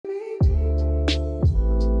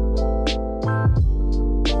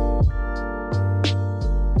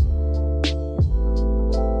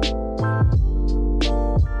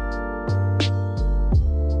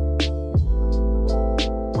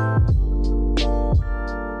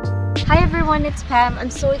Hi everyone, it's Pam. I'm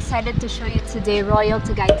so excited to show you today Royale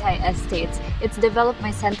Tagaytay Estates. It's developed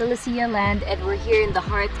by Santa Lucia land and we're here in the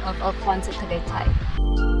heart of Alfonso, Tagaytay.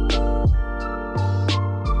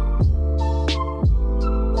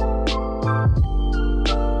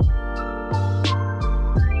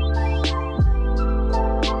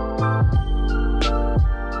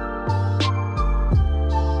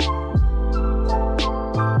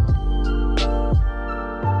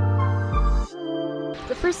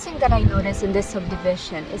 The first thing that I noticed in this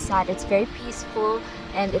subdivision is that it's very peaceful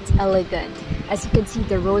and it's elegant. As you can see,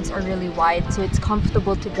 the roads are really wide, so it's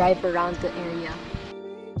comfortable to drive around the area.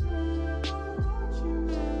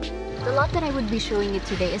 The lot that I would be showing you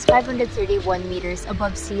today is 531 meters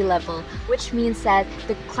above sea level, which means that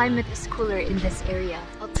the climate is cooler in this area.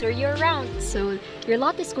 I'll turn you around. So your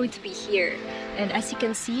lot is going to be here, and as you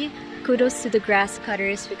can see, kudos to the grass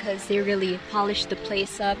cutters because they really polished the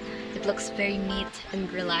place up. It looks very neat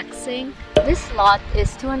and relaxing. This lot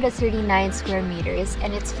is 239 square meters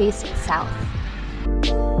and it's facing south.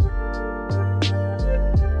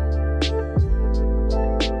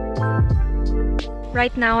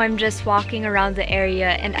 Right now I'm just walking around the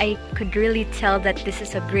area and I could really tell that this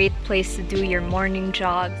is a great place to do your morning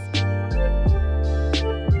jogs.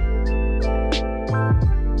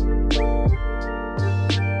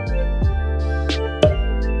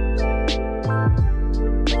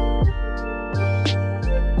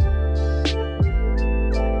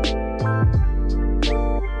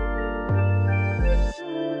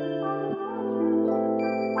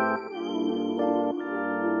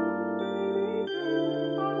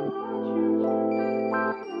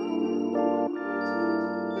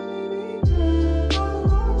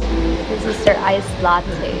 This is their iced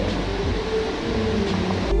latte.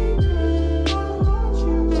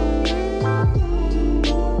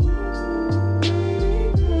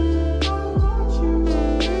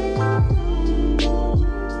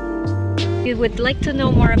 If you would like to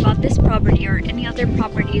know more about this property or any other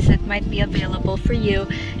properties that might be available for you,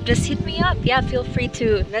 just hit me up. Yeah, feel free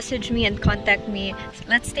to message me and contact me.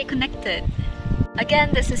 Let's stay connected.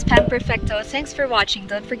 Again, this is Pam Perfecto. Thanks for watching.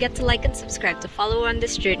 Don't forget to like and subscribe to follow on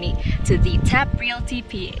this journey to the Top Realty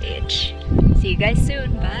PH. See you guys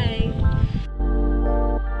soon. Bye!